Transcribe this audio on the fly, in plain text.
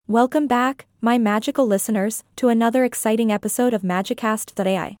Welcome back, my magical listeners, to another exciting episode of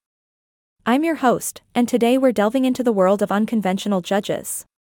Magicast.ai. I'm your host, and today we're delving into the world of unconventional judges.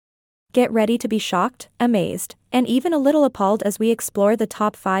 Get ready to be shocked, amazed, and even a little appalled as we explore the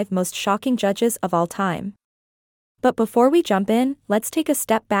top 5 most shocking judges of all time. But before we jump in, let's take a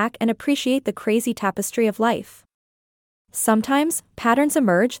step back and appreciate the crazy tapestry of life. Sometimes, patterns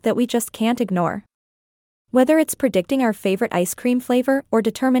emerge that we just can't ignore. Whether it's predicting our favorite ice cream flavor or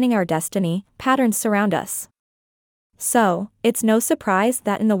determining our destiny, patterns surround us. So, it's no surprise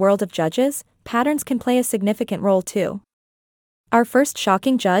that in the world of judges, patterns can play a significant role too. Our first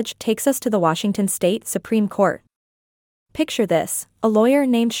shocking judge takes us to the Washington State Supreme Court. Picture this, a lawyer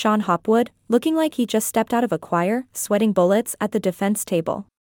named Sean Hopwood, looking like he just stepped out of a choir, sweating bullets at the defense table.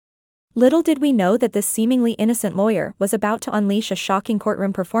 Little did we know that this seemingly innocent lawyer was about to unleash a shocking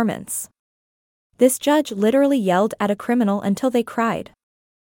courtroom performance. This judge literally yelled at a criminal until they cried.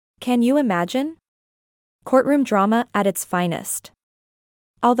 Can you imagine? Courtroom drama at its finest.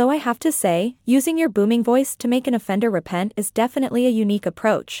 Although I have to say, using your booming voice to make an offender repent is definitely a unique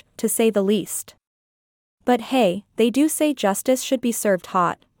approach, to say the least. But hey, they do say justice should be served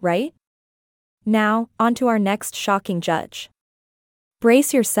hot, right? Now, on to our next shocking judge.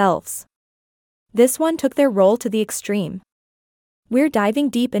 Brace yourselves. This one took their role to the extreme. We're diving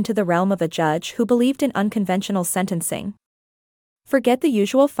deep into the realm of a judge who believed in unconventional sentencing. Forget the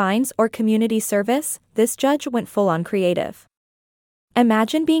usual fines or community service, this judge went full-on creative.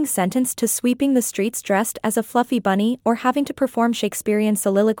 Imagine being sentenced to sweeping the streets dressed as a fluffy bunny or having to perform Shakespearean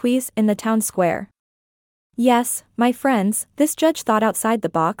soliloquies in the town square. Yes, my friends, this judge thought outside the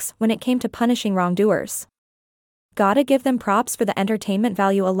box when it came to punishing wrongdoers. Gotta give them props for the entertainment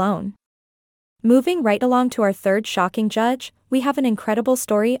value alone. Moving right along to our third shocking judge, we have an incredible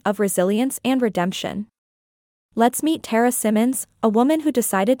story of resilience and redemption. Let's meet Tara Simmons, a woman who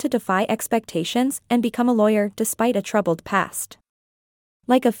decided to defy expectations and become a lawyer despite a troubled past.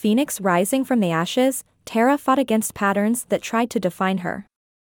 Like a phoenix rising from the ashes, Tara fought against patterns that tried to define her.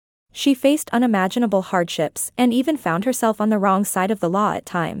 She faced unimaginable hardships and even found herself on the wrong side of the law at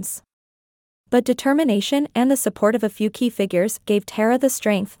times. But determination and the support of a few key figures gave Tara the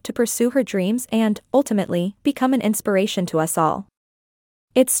strength to pursue her dreams and, ultimately, become an inspiration to us all.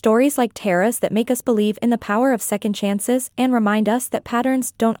 It's stories like Tara's that make us believe in the power of second chances and remind us that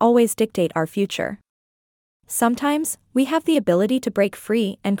patterns don't always dictate our future. Sometimes, we have the ability to break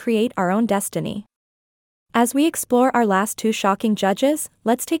free and create our own destiny. As we explore our last 2 shocking judges,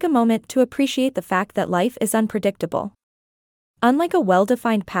 let's take a moment to appreciate the fact that life is unpredictable. Unlike a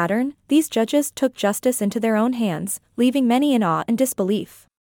well-defined pattern, these judges took justice into their own hands, leaving many in awe and disbelief.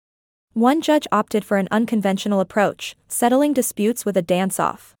 One judge opted for an unconventional approach, settling disputes with a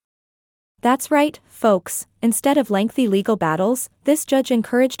dance-off. That's right, folks, instead of lengthy legal battles, this judge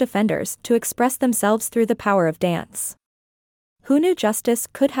encouraged offenders to express themselves through the power of dance. Who knew justice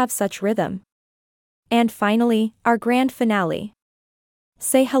could have such rhythm? And finally, our grand finale.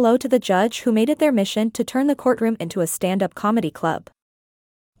 Say hello to the judge who made it their mission to turn the courtroom into a stand-up comedy club.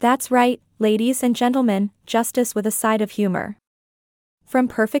 That's right, ladies and gentlemen, justice with a side of humor. From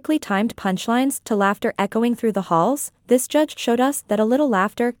perfectly timed punchlines to laughter echoing through the halls, this judge showed us that a little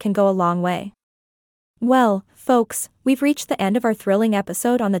laughter can go a long way. Well, folks, we've reached the end of our thrilling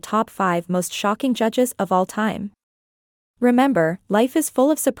episode on the top 5 most shocking judges of all time. Remember, life is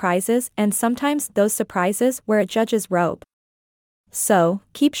full of surprises and sometimes those surprises wear a judge's robe. So,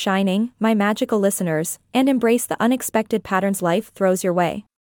 keep shining, my magical listeners, and embrace the unexpected patterns life throws your way.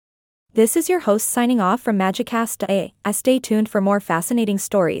 This is your host signing off from Magicast.ai. Stay tuned for more fascinating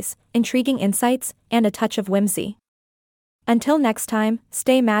stories, intriguing insights, and a touch of whimsy. Until next time,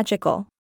 stay magical.